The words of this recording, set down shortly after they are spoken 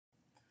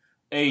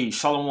Hey,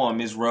 Shalom,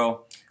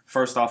 Israel.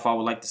 First off, I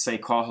would like to say,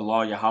 Call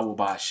Halal Yahweh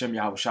by Hashem,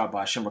 Yahweh Shah by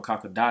Hashem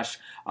Rakakadash.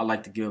 I'd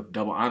like to give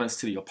double honors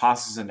to the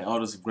apostles and the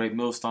elders of Great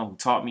Millstone who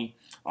taught me.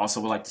 I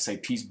also would like to say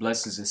peace,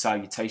 blessings, and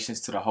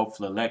salutations to the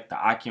hopeful elect, the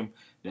Akim,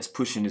 that's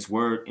pushing his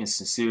word in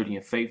sincerity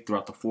and faith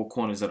throughout the four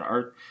corners of the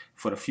earth.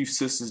 For the few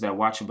sisters that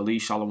watch and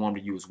believe, Shalom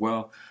to you as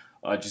well.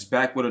 Just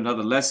back with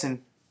another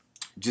lesson,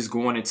 just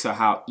going into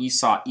how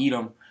Esau,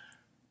 Edom,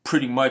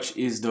 pretty much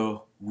is the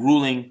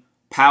ruling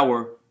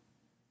power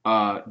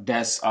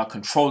that's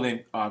controlling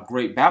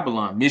Great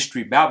Babylon,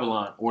 Mystery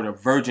Babylon, or the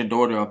virgin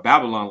daughter of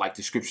Babylon, like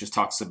the scriptures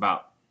talks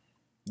about.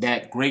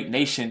 That great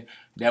nation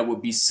that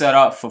would be set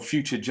up for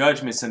future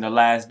judgments in the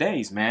last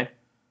days, man.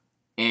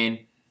 And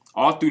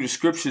all through the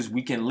scriptures,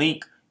 we can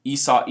link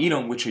Esau,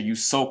 Edom, which are you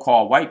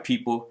so-called white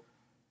people,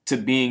 to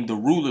being the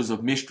rulers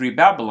of Mystery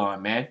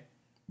Babylon, man.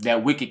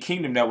 That wicked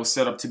kingdom that was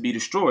set up to be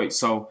destroyed.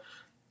 So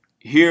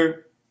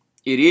here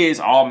it is,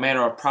 all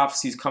manner of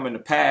prophecies coming to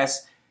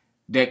pass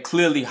that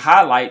clearly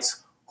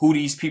highlights who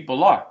these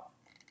people are.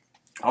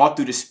 All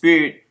through the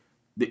spirit,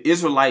 the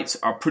Israelites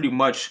are pretty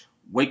much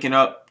waking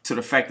up to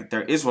the fact that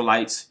they're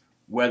Israelites,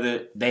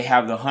 whether they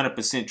have the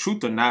 100%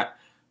 truth or not.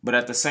 But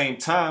at the same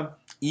time,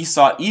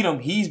 Esau, Edom,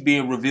 he's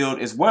being revealed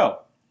as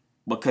well,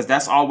 because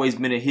that's always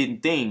been a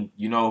hidden thing.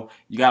 You know,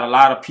 you got a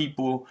lot of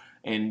people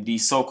and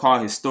these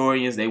so-called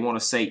historians, they want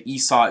to say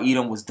Esau,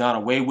 Edom was done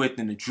away with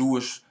in the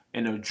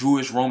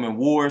Jewish Roman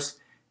wars,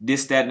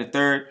 this, that, and the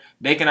third.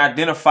 They can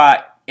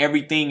identify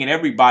everything and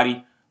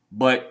everybody,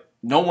 but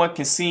no one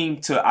can seem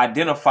to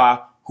identify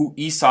who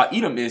Esau,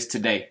 Edom is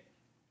today.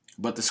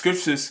 But the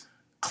scriptures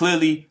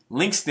clearly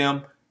links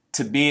them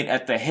to being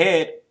at the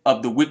head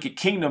of the wicked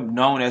kingdom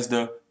known as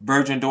the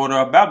virgin daughter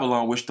of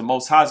Babylon, which the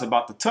Most High is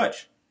about to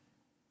touch.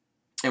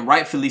 And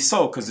rightfully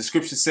so, because the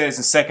scripture says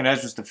in 2nd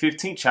Ezra, the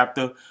 15th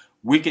chapter,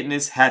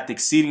 wickedness hath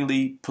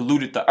exceedingly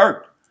polluted the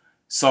earth.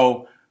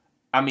 So,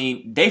 I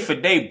mean, day for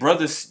day,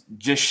 brothers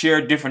just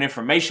share different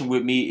information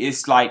with me.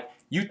 It's like,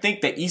 you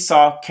think that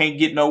Esau can't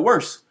get no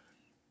worse.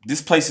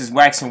 This place is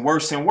waxing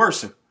worse and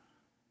worse.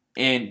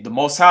 And the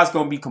Most High is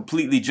going to be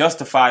completely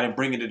justified in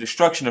bringing the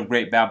destruction of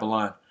Great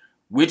Babylon,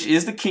 which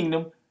is the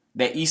kingdom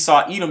that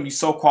Esau, Edom, you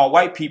so-called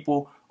white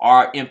people,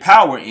 are in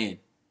power in.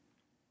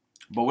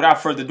 But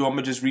without further ado, I'm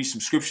going to just read some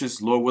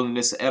scriptures, Lord willing,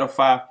 this to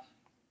edify.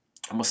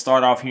 I'm going to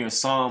start off here in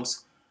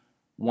Psalms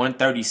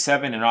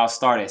 137, and I'll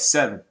start at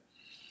 7.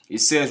 It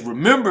says,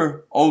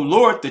 "Remember, O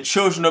Lord, the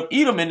children of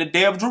Edom in the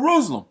day of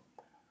Jerusalem."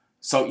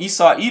 So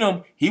Esau,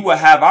 Edom, he will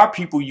have our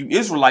people, you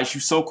Israelites,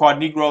 you so-called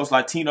Negroes,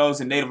 Latinos,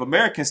 and Native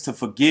Americans, to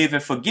forgive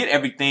and forget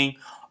everything,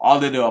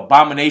 all of the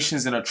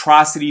abominations and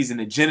atrocities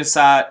and the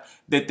genocide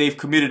that they've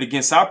committed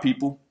against our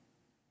people.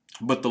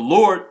 But the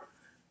Lord,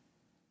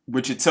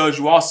 which it tells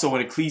you also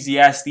in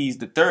Ecclesiastes,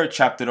 the 3rd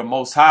chapter, the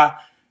Most High,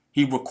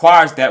 he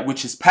requires that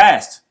which is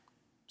past.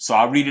 So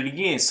I'll read it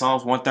again,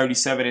 Psalms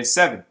 137 and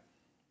 7.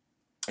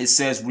 It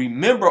says,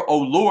 "Remember, O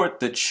Lord,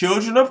 the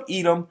children of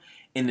Edom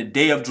in the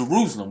day of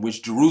Jerusalem,"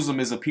 which Jerusalem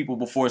is a people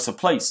before it's a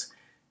place.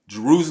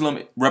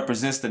 Jerusalem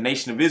represents the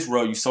nation of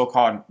Israel, you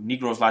so-called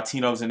Negroes,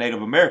 Latinos, and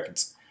Native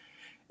Americans.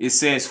 It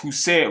says, "Who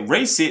said,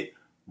 race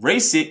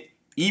it,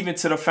 even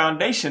to the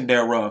foundation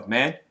thereof,"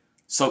 man.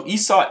 So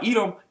Esau,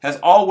 Edom has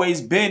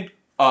always been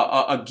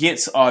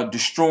against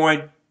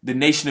destroying the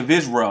nation of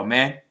Israel,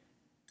 man.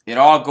 It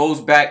all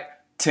goes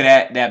back to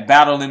that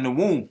battle in the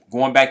womb,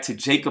 going back to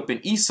Jacob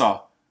and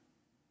Esau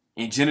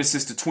in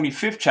Genesis, the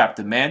 25th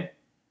chapter, man.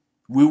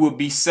 We will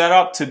be set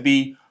up to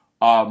be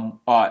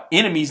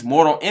enemies,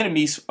 mortal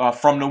enemies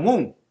from the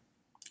womb.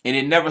 And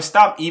it never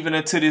stopped even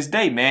until this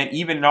day, man.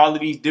 Even in all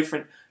of these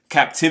different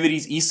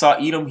captivities, Esau,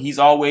 Edom, he's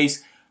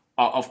always,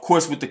 of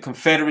course, with the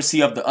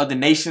confederacy of the other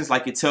nations,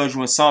 like it tells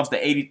you in Psalms, the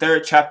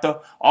 83rd chapter,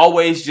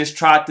 always just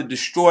tried to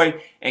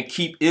destroy and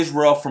keep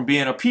Israel from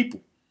being a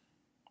people.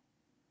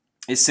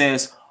 It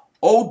says,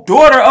 "O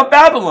daughter of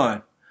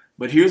Babylon."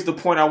 But here's the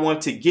point I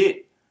want to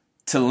get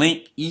to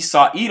link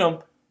Esau, Edom,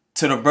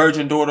 to the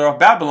virgin daughter of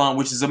Babylon,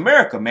 which is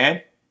America,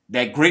 man.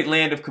 That great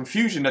land of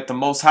confusion that the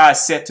Most High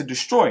is set to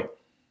destroy.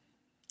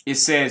 It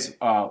says,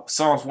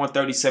 Psalms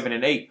 137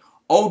 and 8,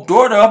 "O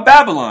daughter of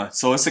Babylon."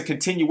 So it's a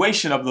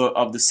continuation of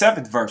the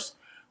 7th verse,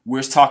 where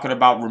it's talking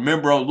about,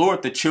 "Remember, O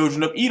Lord, the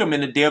children of Edom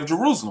in the day of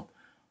Jerusalem."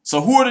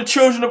 So who are the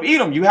children of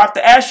Edom? You have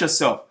to ask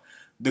yourself.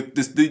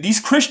 These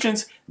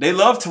Christians, they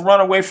love to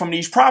run away from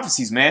these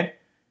prophecies, man.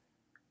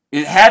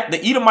 The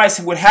Edomites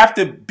would have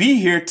to be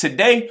here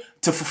today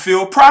to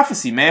fulfill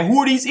prophecy, man. Who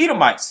are these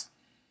Edomites?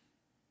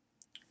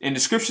 And the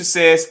scripture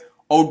says,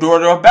 "O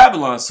daughter of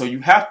Babylon." So you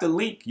have to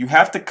link, you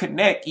have to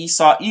connect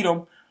Esau,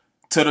 Edom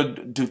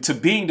to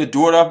being the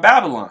daughter of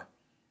Babylon.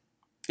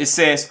 It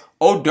says,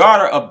 "O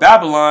daughter of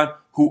Babylon,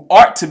 who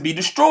art to be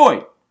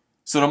destroyed."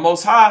 So the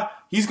Most High,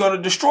 he's going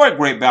to destroy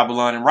Great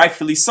Babylon, and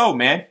rightfully so,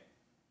 man.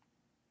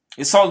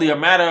 It's only a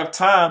matter of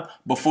time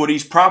before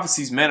these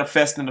prophecies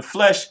manifest in the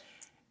flesh,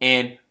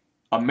 and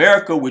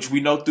America, which we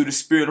know through the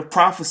spirit of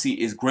prophecy,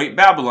 is Great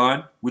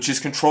Babylon, which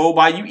is controlled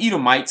by you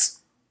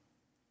Edomites.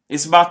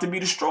 It's about to be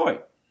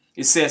destroyed.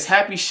 It says,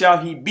 "Happy shall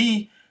he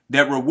be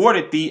that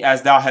rewarded thee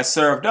as thou hast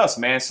served us,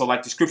 man. So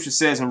like the scripture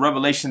says in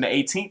Revelation, the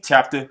 18th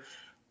chapter,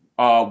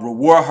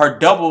 reward her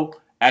double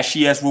as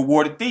she has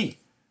rewarded thee.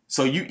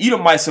 So you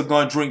Edomites are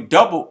going to drink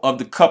double of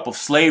the cup of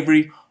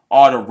slavery,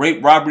 all the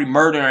rape, robbery,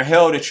 murder, and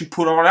hell that you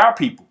put on our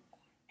people.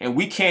 And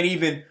we can't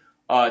even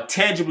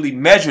tangibly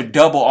measure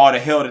double all the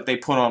hell that they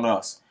put on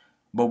us.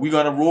 But we're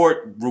going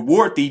to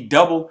reward thee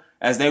double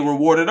as they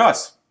rewarded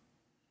us.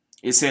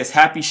 It says,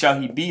 happy shall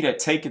he be that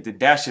taketh and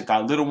dasheth thy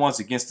little ones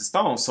against the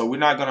stones. So we're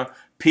not going to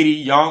pity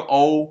young,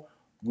 old,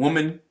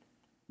 woman,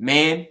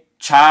 man,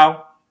 child,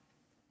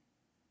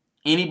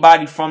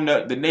 anybody from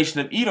the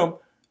nation of Edom.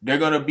 They're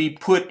going to be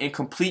put in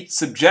complete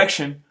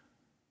subjection.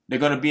 They're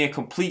going to be in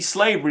complete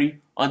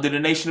slavery under the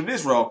nation of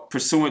Israel,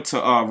 pursuant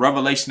to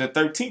Revelation, the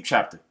 13th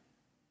chapter.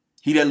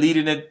 He that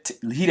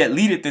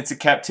leadeth into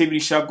captivity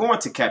shall go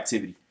into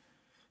captivity.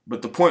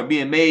 But the point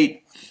being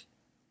made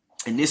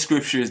in this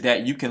scripture is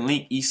that you can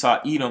link Esau,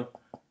 Edom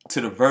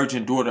to the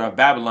virgin daughter of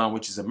Babylon,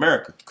 which is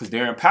America, because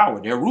they're in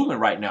power. They're ruling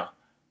right now.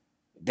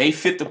 They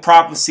fit the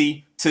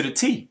prophecy to the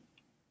T.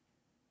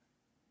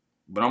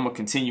 But I'm going to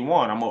continue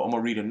on. I'm going to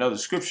read another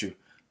scripture.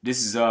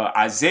 This is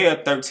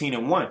Isaiah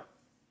 13:1.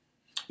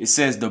 It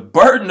says, the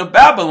burden of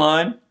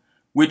Babylon,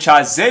 which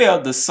Isaiah,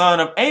 the son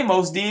of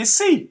Amos, did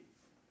see.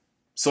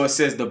 So it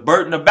says the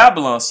burden of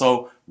Babylon.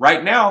 So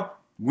right now,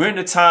 we're in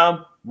the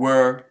time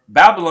where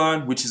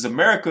Babylon, which is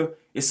America,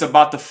 it's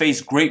about to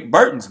face great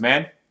burdens,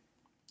 man.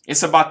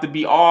 It's about to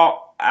be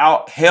all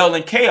out hell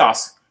and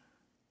chaos.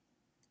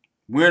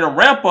 We're in a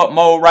ramp up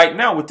mode right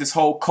now with this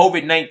whole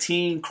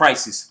COVID-19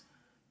 crisis.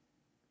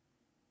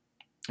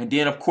 And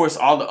then, of course,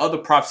 all the other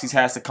prophecies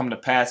has to come to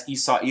pass.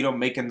 Esau, Edom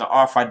making the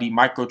RFID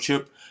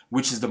microchip,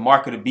 which is the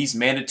mark of the beast,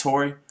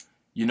 mandatory.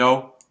 You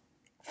know,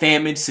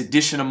 famine,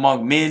 sedition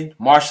among men.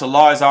 Martial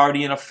law is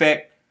already in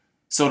effect.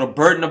 So the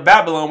burden of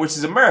Babylon, which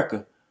is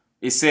America,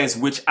 it says,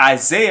 which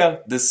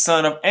Isaiah, the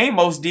son of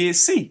Amos, did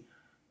see.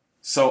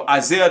 So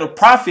Isaiah the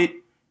prophet,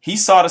 he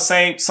saw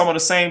some of the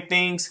same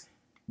things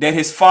that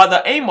his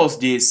father Amos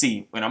did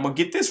see. And I'm going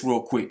to get this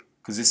real quick,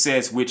 because it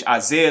says, which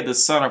Isaiah, the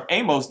son of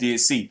Amos, did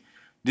see.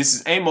 This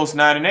is Amos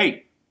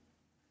 9:8.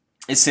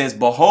 It says,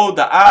 behold,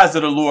 the eyes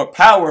of the Lord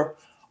power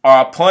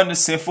are upon the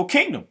sinful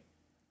kingdom.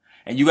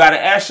 And you got to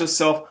ask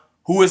yourself,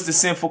 who is the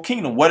sinful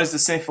kingdom? What is the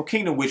sinful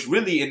kingdom? Which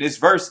really in this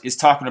verse is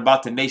talking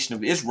about the nation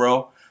of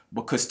Israel,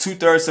 because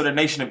 2/3 of the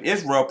nation of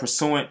Israel,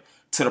 pursuant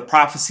to the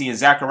prophecy in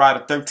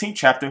Zechariah the 13th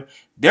chapter,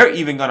 they're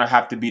even going to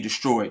have to be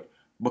destroyed,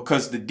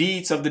 because the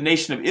deeds of the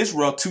nation of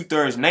Israel,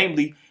 2/3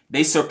 namely,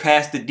 they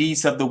surpass the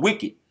deeds of the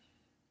wicked.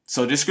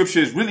 So this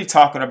scripture is really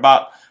talking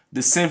about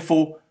the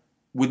sinful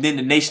within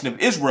the nation of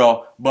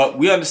Israel, but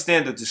we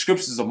understand that the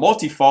scriptures are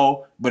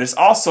multifold, but it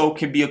also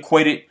can be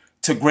equated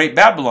to Great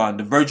Babylon,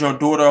 the virgin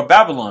daughter of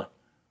Babylon,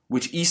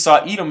 which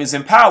Esau, Edom is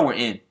in power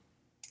in.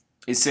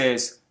 It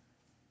says,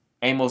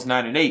 Amos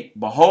 9:8,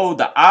 behold,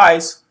 the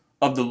eyes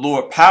of the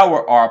Lord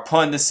power are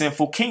upon the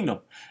sinful kingdom,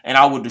 and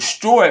I will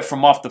destroy it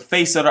from off the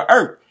face of the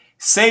earth,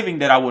 saving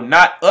that I will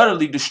not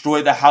utterly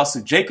destroy the house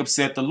of Jacob,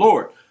 said the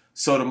Lord.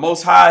 So the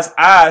Most High's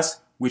eyes,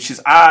 which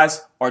his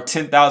eyes are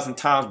 10,000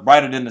 times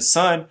brighter than the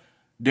sun,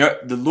 the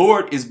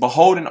Lord is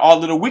beholding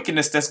all of the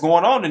wickedness that's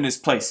going on in this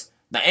place.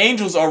 The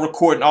angels are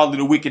recording all of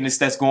the wickedness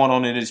that's going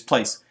on in this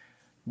place.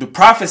 The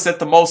prophets that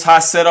the Most High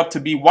set up to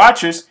be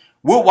watchers,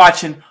 we're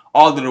watching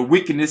all of the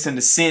wickedness and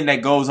the sin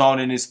that goes on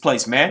in this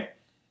place, man.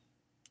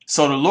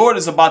 So the Lord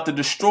is about to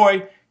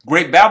destroy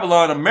Great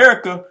Babylon,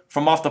 America,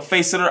 from off the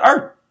face of the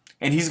earth.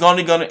 And he's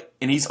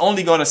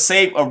only gonna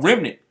save a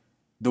remnant,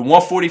 the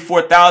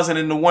 144,000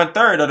 and the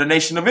 1/3 of the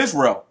nation of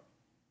Israel.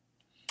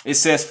 It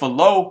says, for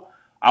lo,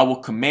 I will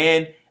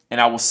command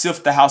and I will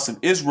sift the house of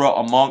Israel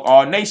among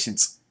all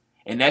nations.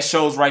 And that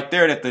shows right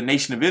there that the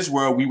nation of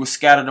Israel, we were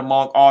scattered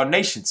among all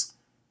nations,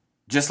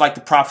 just like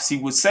the prophecy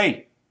would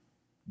say,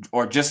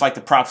 or just like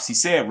the prophecy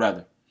said,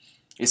 rather.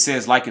 It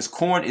says, like as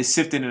corn is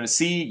sifted in the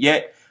sea,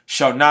 yet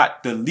shall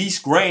not the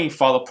least grain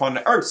fall upon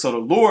the earth. So the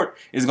Lord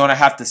is going to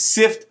have to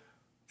sift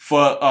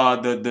for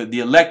the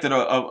elected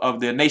of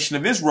the nation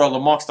of Israel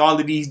amongst all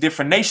of these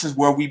different nations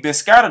where we've been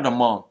scattered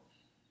among.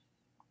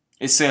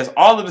 It says,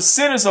 all of the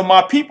sinners of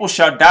my people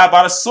shall die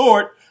by the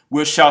sword,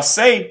 which shall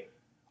say,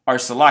 or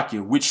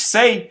Salakia, which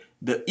say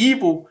the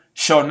evil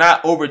shall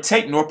not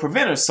overtake nor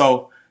prevent us.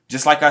 So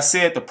just like I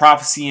said, the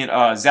prophecy in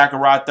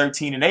Zechariah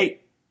 13:8,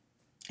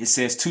 it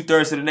says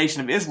 2/3 of the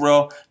nation of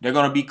Israel, they're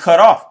going to be cut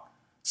off.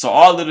 So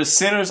all of the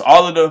sinners,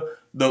 all of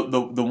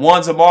the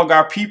ones among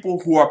our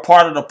people who are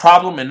part of the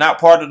problem and not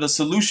part of the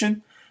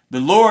solution, the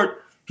Lord,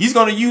 he's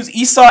going to use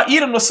Esau,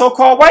 Edom, the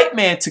so-called white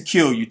man, to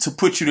kill you, to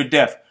put you to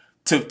death,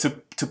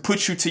 to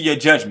put you to your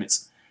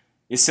judgments.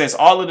 It says,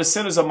 all of the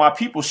sinners of my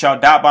people shall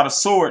die by the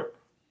sword.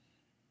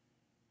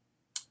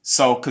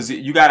 So, because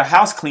you got a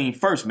house clean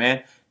first,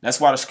 man. That's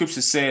why the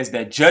scripture says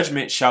that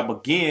judgment shall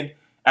begin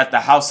at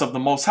the house of the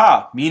Most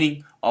High,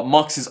 meaning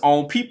amongst his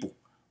own people.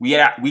 We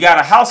got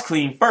a house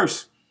clean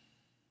first.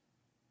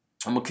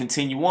 I'm going to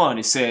continue on.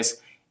 It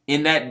says,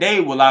 in that day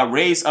will I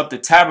raise up the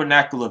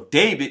tabernacle of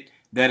David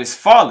that is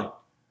fallen,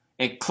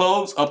 and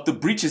close up the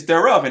breaches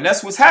thereof. And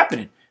that's what's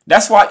happening.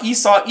 That's why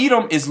Esau,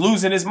 Edom is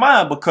losing his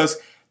mind, because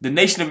the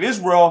nation of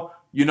Israel,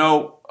 you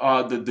know,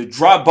 the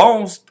dry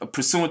bones,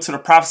 pursuant to the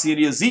prophecy of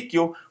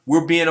Ezekiel,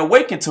 we're being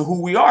awakened to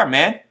who we are,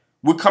 man.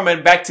 We're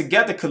coming back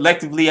together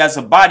collectively as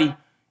a body.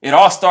 It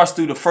all starts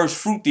through the first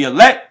fruit, the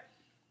elect,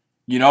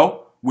 you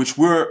know, which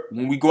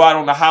when we go out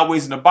on the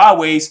highways and the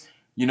byways,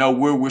 you know,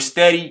 we're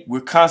steady.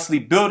 We're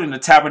constantly building the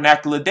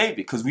tabernacle of David,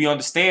 because we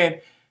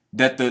understand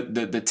that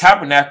the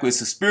tabernacle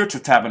is a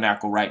spiritual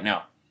tabernacle right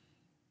now.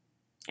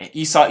 And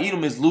Esau,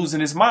 Edom is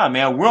losing his mind,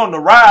 man. We're on the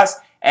rise,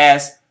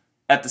 as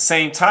at the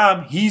same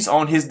time, he's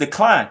on his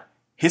decline.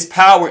 His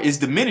power is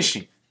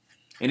diminishing.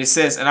 And it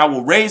says, and I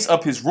will raise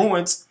up his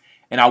ruins,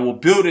 and I will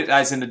build it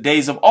as in the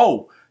days of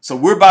old. So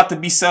we're about to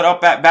be set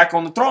up back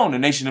on the throne, the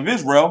nation of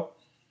Israel.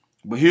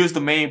 But here's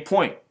the main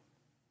point.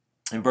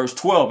 In verse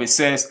 12, it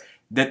says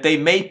that they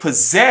may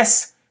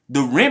possess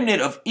the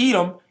remnant of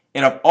Edom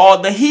and of all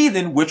the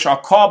heathen which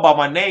are called by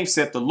my name,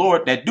 saith the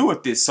Lord, that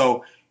doeth this.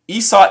 So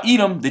Esau,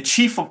 Edom, the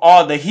chief of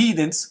all the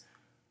heathens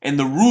and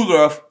the ruler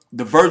of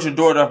the virgin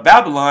daughter of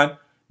Babylon,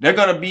 they're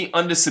going to be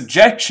under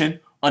subjection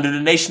under the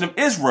nation of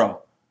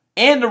Israel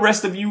and the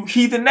rest of you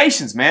heathen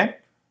nations, man.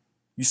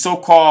 You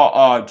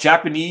so-called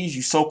Japanese,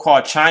 you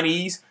so-called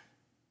Chinese,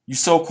 you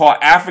so-called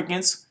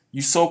Africans,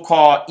 you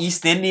so-called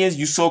East Indians,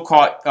 you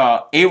so-called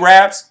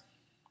Arabs,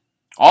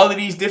 all of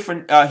these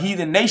different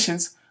heathen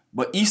nations.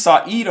 But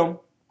Esau, Edom,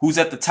 who's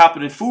at the top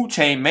of the food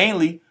chain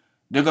mainly,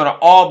 they're going to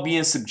all be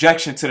in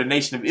subjection to the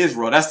nation of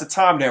Israel. That's the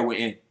time that we're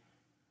in.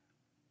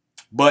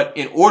 But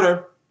in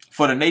order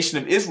for the nation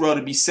of Israel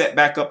to be set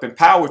back up in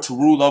power to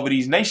rule over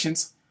these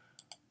nations,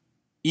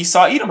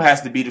 Esau, Edom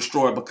has to be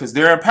destroyed, because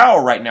they're in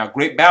power right now.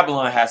 Great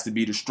Babylon has to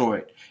be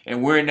destroyed.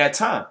 And we're in that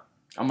time.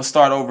 I'm going to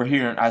start over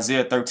here in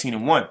Isaiah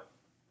 13:1.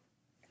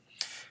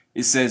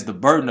 It says, the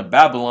burden of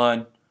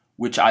Babylon,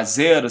 which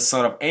Isaiah the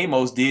son of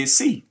Amos did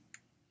see.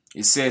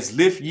 It says,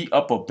 lift ye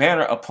up a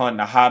banner upon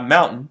the high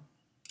mountain,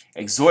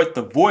 exalt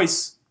the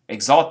voice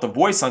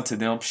unto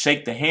them,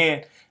 shake the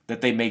hand,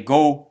 that they may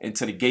go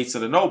into the gates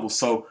of the nobles.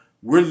 So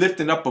we're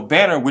lifting up a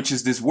banner, which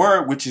is this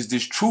word, which is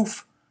this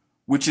truth,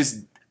 which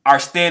is our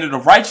standard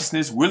of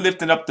righteousness. We're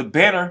lifting up the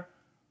banner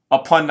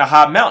upon the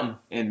high mountain,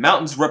 and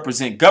mountains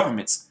represent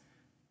governments.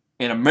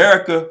 In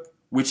America,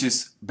 which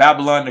is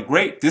Babylon the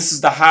Great, this is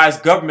the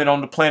highest government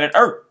on the planet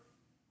Earth.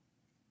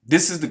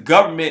 This is the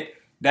government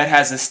that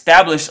has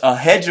established a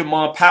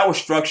hegemon power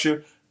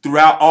structure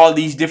throughout all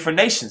these different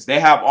nations. They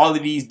have all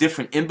of these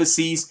different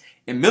embassies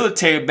and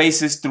military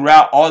bases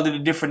throughout all of the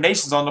different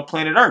nations on the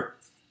planet Earth.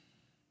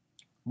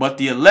 But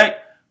the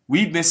elect,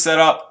 we've been set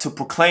up to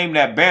proclaim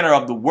that banner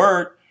of the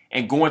word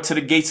and go into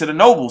the gates of the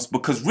nobles,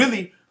 because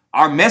really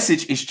our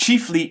message is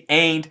chiefly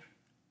aimed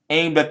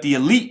at the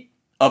elite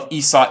of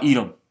Esau,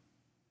 Edom.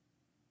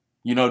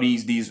 You know,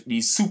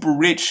 these super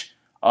rich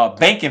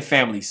banking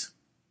families.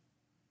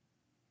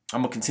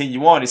 I'm going to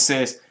continue on. It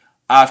says,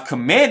 I've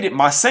commanded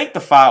my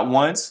sanctified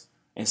ones,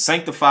 and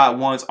sanctified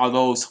ones are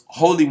those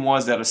holy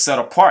ones that are set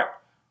apart.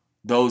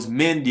 Those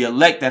men, the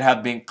elect, that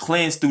have been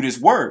cleansed through this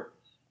word.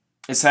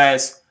 It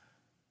says,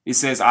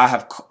 I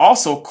have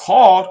also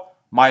called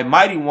my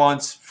mighty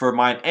ones for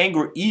mine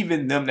anger,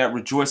 even them that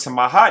rejoice in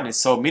my highness.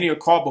 So many are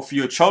called, but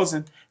few are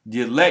chosen.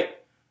 The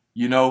elect,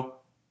 you know,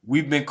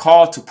 we've been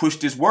called to push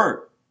this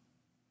word.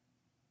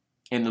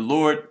 And the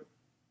Lord,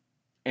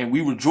 and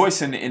we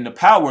rejoice in the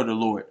power of the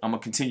Lord. I'm going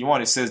to continue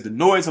on. It says, the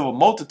noise of a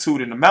multitude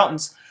in the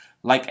mountains,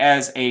 like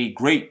as a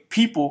great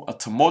people, a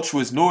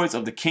tumultuous noise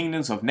of the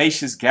kingdoms of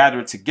nations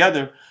gathered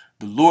together.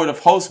 The Lord of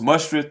hosts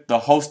mustereth the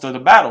host of the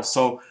battle.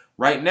 So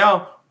right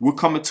now, we're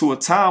coming to a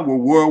time where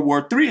World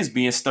War III is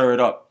being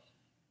stirred up.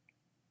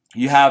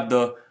 You have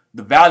the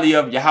valley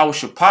of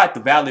Jehoshaphat,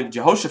 the valley of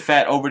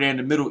Jehoshaphat over there in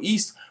the Middle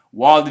East,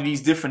 where all of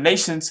these different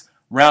nations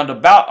round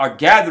about are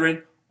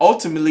gathering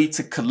ultimately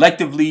to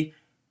collectively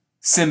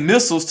send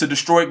missiles to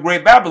destroy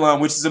Great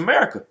Babylon, which is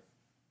America.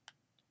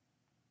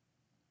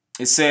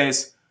 It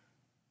says,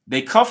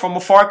 they come from a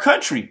far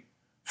country,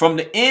 from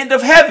the end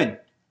of heaven,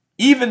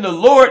 even the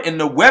Lord and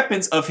the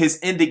weapons of his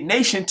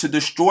indignation to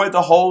destroy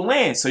the whole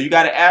land. So you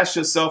got to ask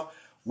yourself,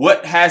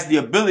 what has the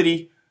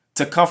ability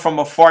to come from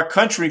a far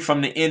country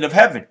from the end of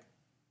heaven?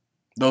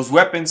 Those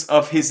weapons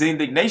of his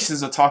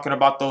indignations are talking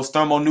about those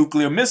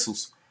thermonuclear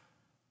missiles.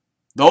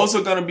 Those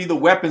are going to be the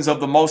weapons of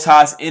the Most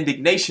High's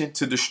indignation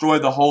to destroy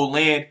the whole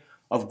land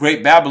of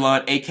Great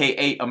Babylon,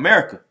 aka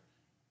America.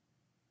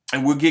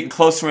 And we're getting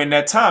closer in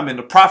that time. And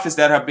the prophets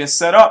that have been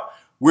set up,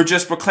 we're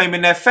just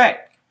proclaiming that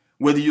fact,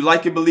 whether you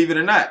like it, believe it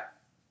or not.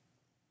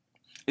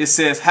 It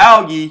says,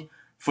 howl ye,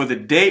 for the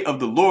day of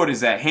the Lord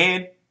is at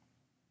hand.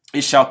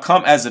 It shall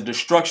come as a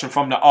destruction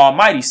from the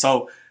Almighty.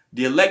 So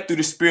the elect, through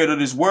the spirit of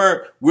this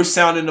word, we're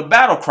sounding the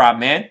battle cry,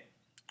 man.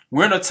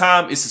 We're in a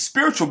time, it's a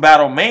spiritual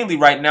battle mainly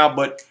right now,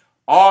 but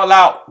all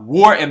out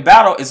war and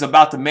battle is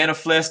about to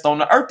manifest on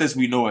the earth as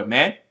we know it,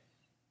 man.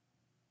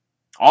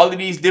 All of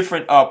these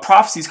different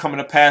prophecies coming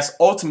to pass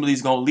ultimately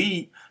is going to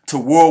lead to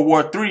World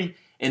War III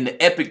and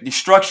the epic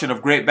destruction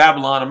of Great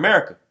Babylon,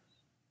 America.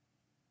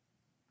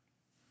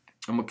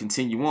 I'm going to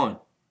continue on.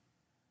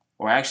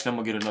 Or actually, I'm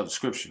going to get another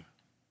scripture.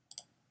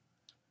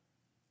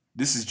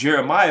 This is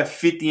Jeremiah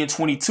 50 and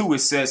 22. It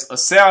says, a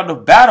sound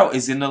of battle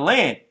is in the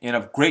land and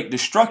of great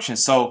destruction.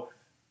 So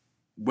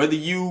whether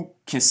you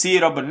can see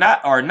it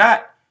or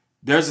not,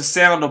 there's a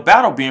sound of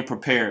battle being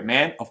prepared,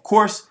 man. Of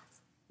course,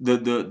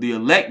 the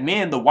elect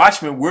men, the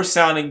watchmen, we're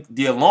sounding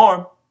the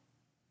alarm.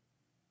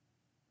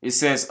 It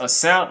says a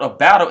sound of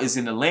battle is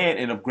in the land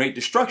and of great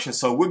destruction.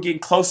 So we're getting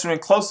closer and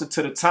closer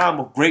to the time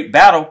of great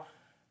battle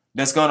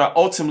that's going to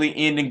ultimately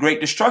end in great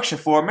destruction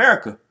for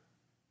America.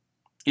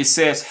 It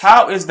says,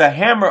 how is the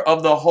hammer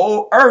of the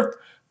whole earth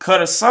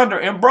cut asunder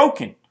and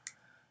broken?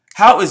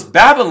 How is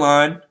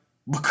Babylon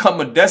become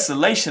a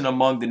desolation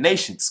among the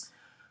nations?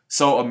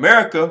 So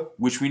America,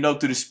 which we know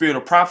through the spirit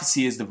of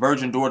prophecy is the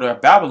virgin daughter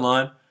of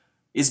Babylon,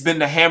 it's been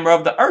the hammer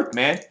of the earth,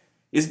 man.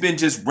 It's been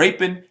just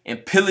raping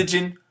and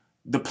pillaging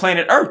the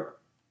planet Earth.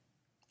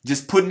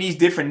 Just putting these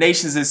different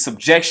nations in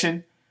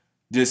subjection.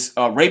 Just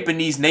raping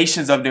these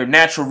nations of their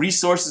natural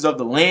resources of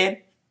the land.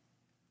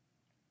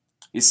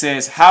 It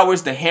says, how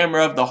is the hammer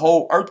of the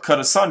whole earth cut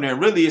asunder?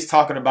 And really it's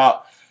talking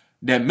about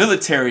their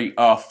military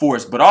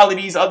force. But all of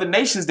these other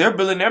nations, they're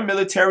building their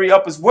military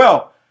up as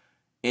well.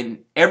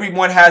 And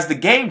everyone has the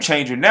game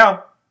changer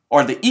now,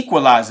 or the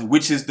equalizer,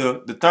 which is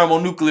the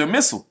thermonuclear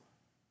missile.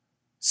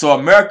 So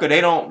America,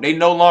 they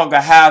no longer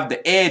have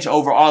the edge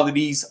over all of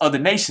these other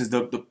nations.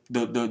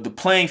 The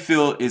playing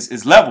field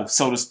is level,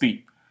 so to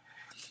speak.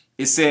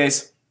 It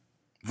says,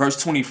 verse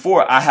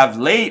 24, I have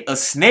laid a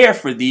snare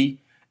for thee,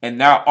 and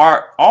thou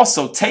art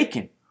also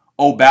taken,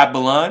 O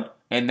Babylon,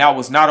 and thou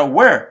was not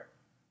aware.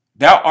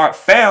 Thou art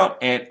found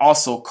and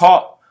also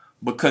caught,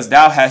 because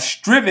thou hast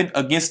striven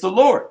against the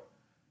Lord.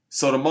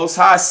 So the Most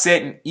High is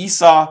setting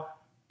Esau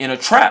in a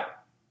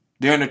trap.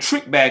 They're in a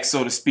trick bag,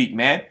 so to speak,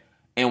 man.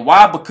 And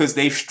why? Because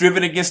they've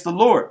striven against the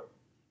Lord.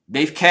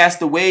 They've cast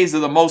the ways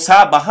of the Most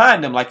High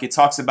behind them, like it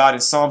talks about in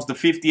Psalms the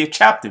 50th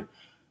chapter.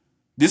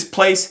 This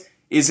place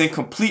is in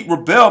complete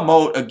rebel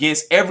mode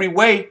against every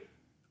way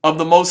of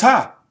the Most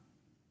High.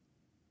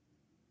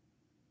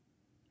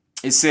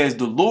 It says,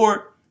 the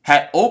Lord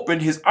had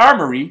opened his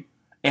armory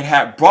and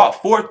had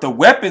brought forth the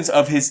weapons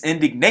of his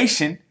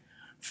indignation.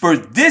 For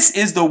this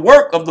is the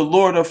work of the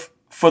Lord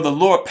for the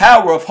Lord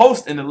power of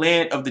hosts in the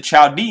land of the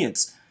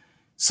Chaldeans.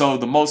 So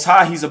the Most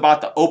High, he's about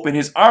to open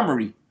his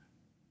armory,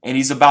 and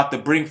he's about to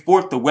bring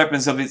forth the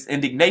weapons of his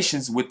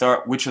indignations, which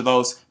are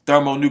those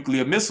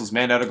thermonuclear missiles,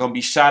 man, that are going to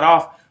be shot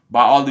off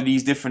by all of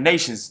these different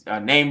nations,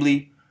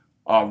 namely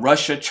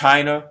Russia,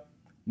 China,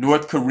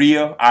 North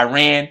Korea,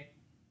 Iran,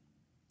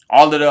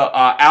 all of the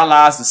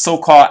allies, the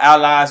so-called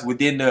allies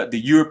within the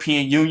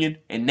European Union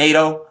and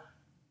NATO.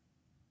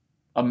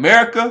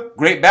 America,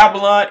 Great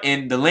Babylon,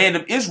 and the land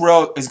of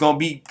Israel is going to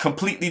be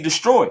completely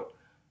destroyed.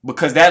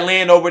 Because that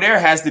land over there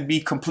has to be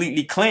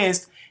completely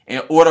cleansed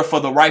in order for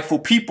the rightful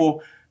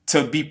people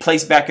to be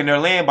placed back in their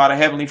land by the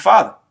Heavenly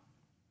Father.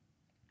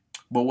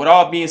 But with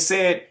all being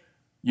said,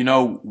 you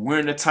know, we're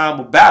in a time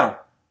of battle.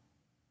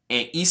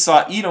 And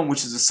Esau, Edom,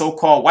 which is the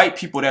so-called white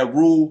people that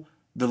rule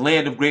the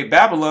land of Great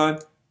Babylon,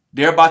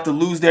 they're about to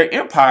lose their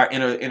empire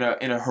in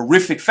a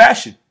horrific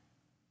fashion.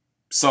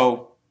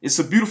 So it's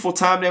a beautiful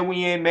time that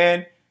we in,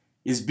 man.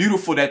 It's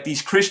beautiful that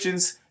these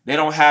Christians, they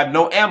don't have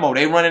no ammo.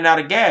 They running out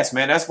of gas,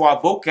 man. That's why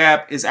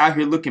vocab is out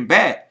here looking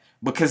bad,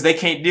 because they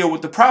can't deal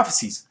with the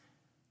prophecies.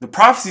 The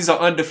prophecies are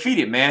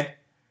undefeated, man.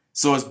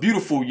 So it's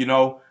beautiful, you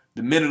know.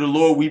 The men of the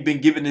Lord, we've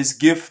been given this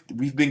gift.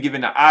 We've been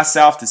given the eye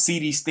salve to see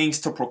these things,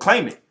 to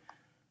proclaim it.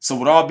 So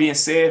with all being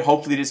said,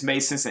 hopefully this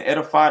made sense and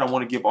edified. I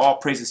want to give all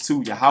praises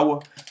to Yahweh,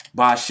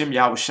 Ba'ashem,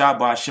 Yahweh Shah,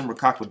 Ba'ashem,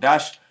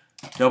 Rakakwadash.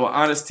 Double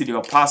honors to the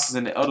apostles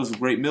and the elders of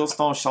Great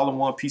Millstone.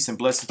 Shalom, peace and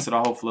blessings to the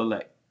hopeful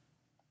elect.